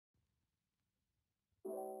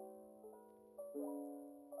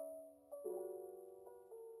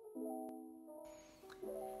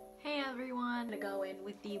gonna go in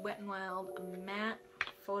with the Wet n Wild Matte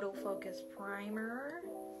Photo Focus Primer.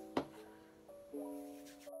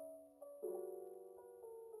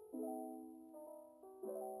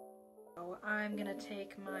 So I'm gonna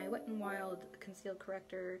take my Wet n Wild Conceal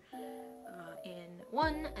Corrector in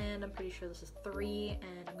 1, and I'm pretty sure this is 3,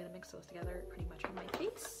 and I'm gonna mix those together pretty much on my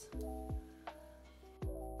face.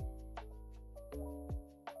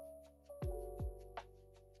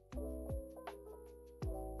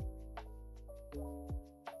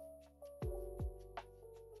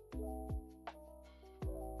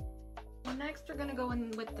 Next, we're gonna go in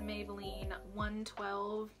with the Maybelline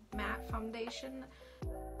 112 Matte Foundation.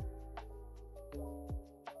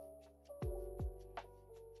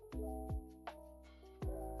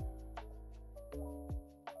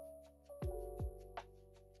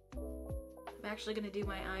 I'm actually gonna do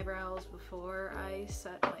my eyebrows before I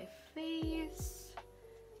set my face.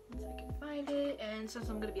 Once I can find it. And since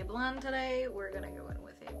I'm gonna be a blonde today, we're gonna go in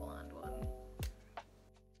with a blonde one.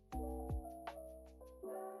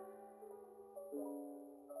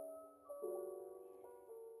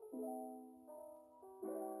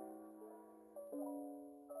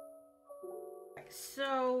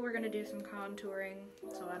 So we're gonna do some contouring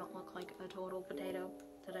so I don't look like a total potato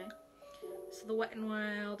today. So the Wet n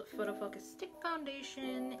Wild Photo Focus Stick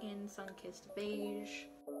Foundation in Sunkissed Beige.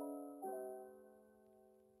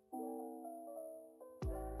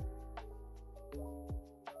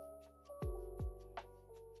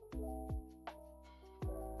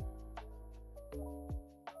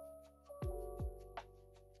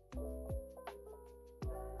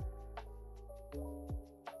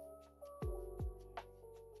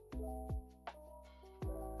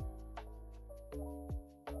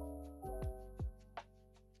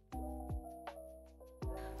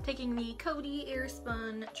 Taking the Coty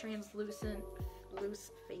Airspun Translucent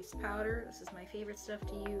Loose Face Powder. This is my favorite stuff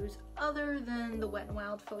to use other than the Wet n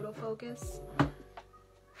Wild Photo Focus. And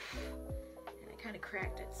I kind of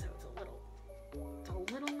cracked it, so it's a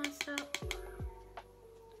little messed up.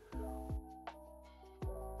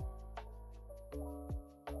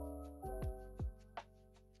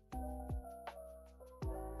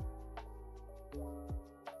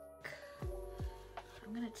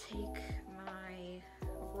 I'm gonna take my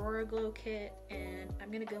Aurora Glow Kit, and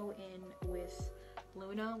I'm gonna go in with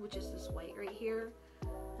Luna, which is this white right here.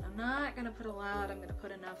 And I'm not gonna put a lot, I'm gonna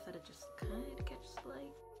put enough that it just kind of catches the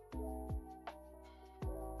light.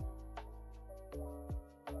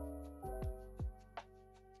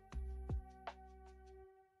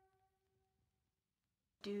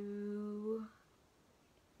 Do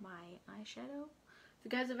my eyeshadow. If you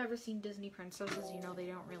guys have ever seen Disney princesses, you know they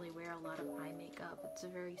don't really wear a lot of eye makeup. It's a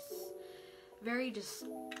very just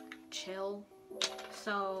chill.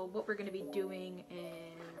 So what we're going to be doing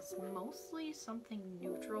is mostly something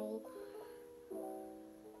neutral.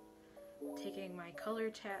 Taking my Color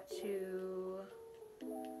Tattoo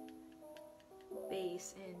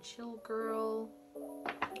base in Chill Girl,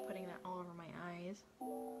 putting that all over my eyes.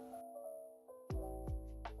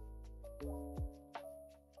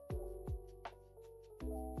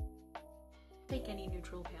 Take any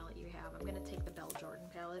neutral palette you have. I'm gonna take the Belle Jordan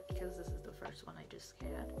palette because this is the first one I just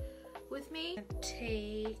had with me.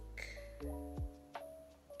 Take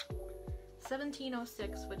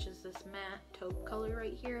 1706, which is this matte taupe color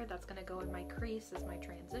right here. That's gonna go in my crease as my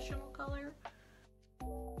transitional color.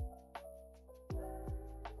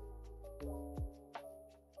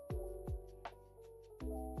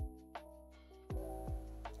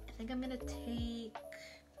 I think I'm gonna take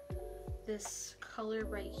this color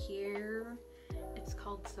right here. It's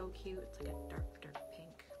called So Cute. It's like a dark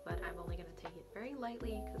pink, but I'm only going to take it very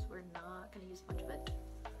lightly because we're not going to use much of it.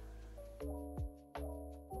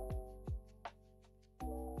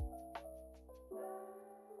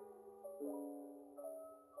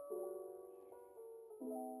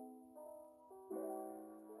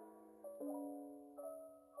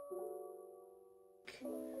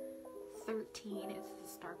 Is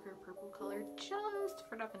this darker purple color, just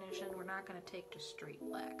for definition. We're not going to take just straight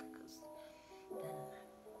black because then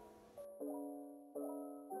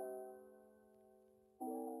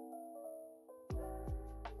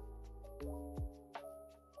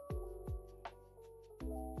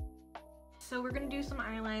so we're going to do some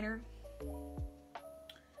eyeliner,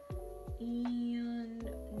 and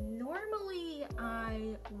normally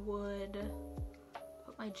I would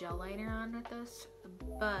put my gel liner on with this,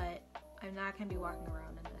 but I'm not going to be walking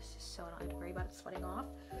around in this, so I don't have to worry about it sweating off.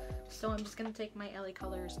 So I'm just going to take my LA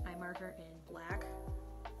Colors eye marker in black.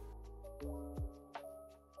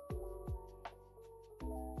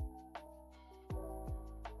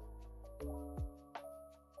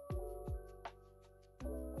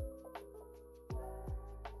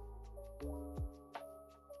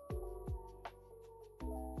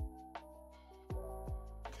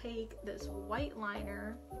 take this white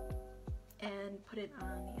liner and put it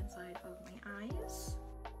on the inside of my eyes.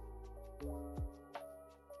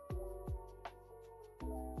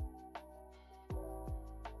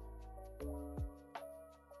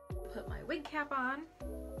 Put my wig cap on.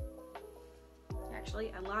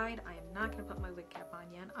 Actually, I lied. I am not going to put my wig cap on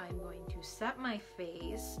yet. I'm going to set my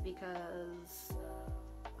face because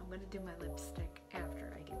I'm going to do my lipstick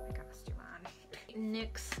after I get my costume on.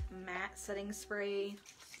 NYX matte setting spray.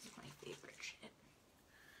 This is my favorite shit.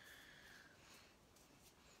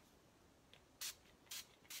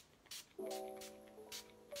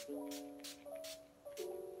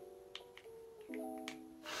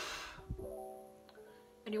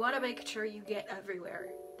 And you want to make sure you get everywhere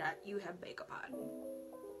that you have makeup on.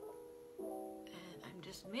 And I'm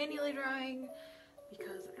just manually drawing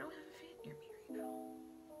because I don't have a fan near me right now.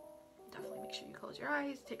 Definitely make sure you close your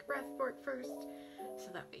eyes, take a breath for it first, so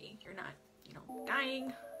that way you're not, you know,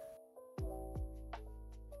 dying.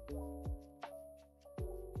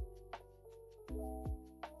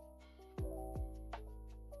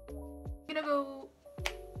 I'm gonna go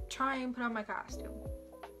try and put on my costume.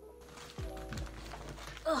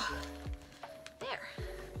 Ugh. There.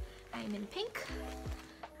 I am in pink.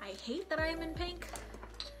 I hate that I am in pink,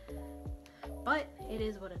 but it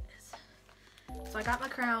is what it is. So I got my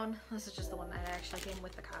crown. This is just the one that actually came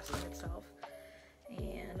with the costume itself.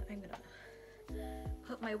 And I'm gonna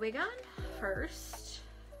put my wig on first.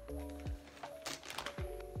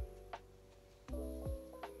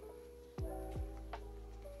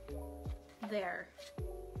 There.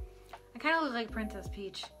 I kind of look like Princess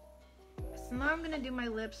Peach. So now I'm gonna do my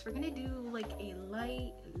lips. We're gonna do like a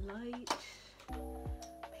light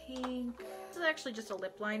pink. This is actually just a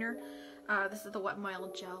lip liner. This is the Wet n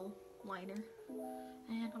Wild gel liner.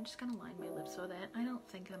 And I'm just gonna line my lips so that I don't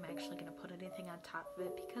think I'm actually gonna put anything on top of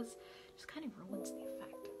it because it just kind of ruins the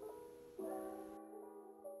effect.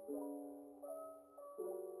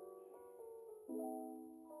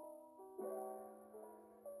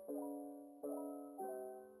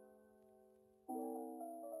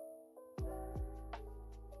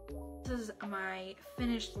 This is my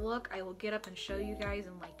finished look. I will get up and show you guys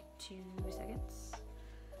in like 2 seconds.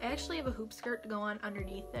 I actually have a hoop skirt to go on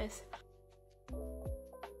underneath this.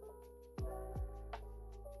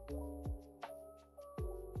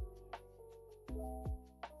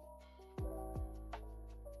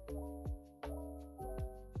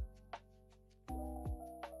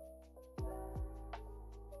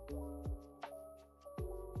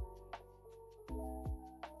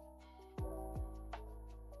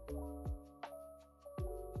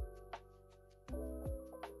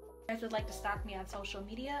 If you guys would like to stalk me on social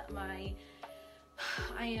media, I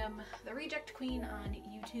am the Reject Queen on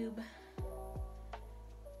YouTube.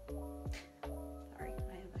 Sorry,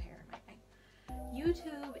 I have a hair in my eye.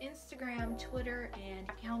 YouTube, Instagram, Twitter, and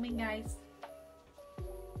happy homing, guys.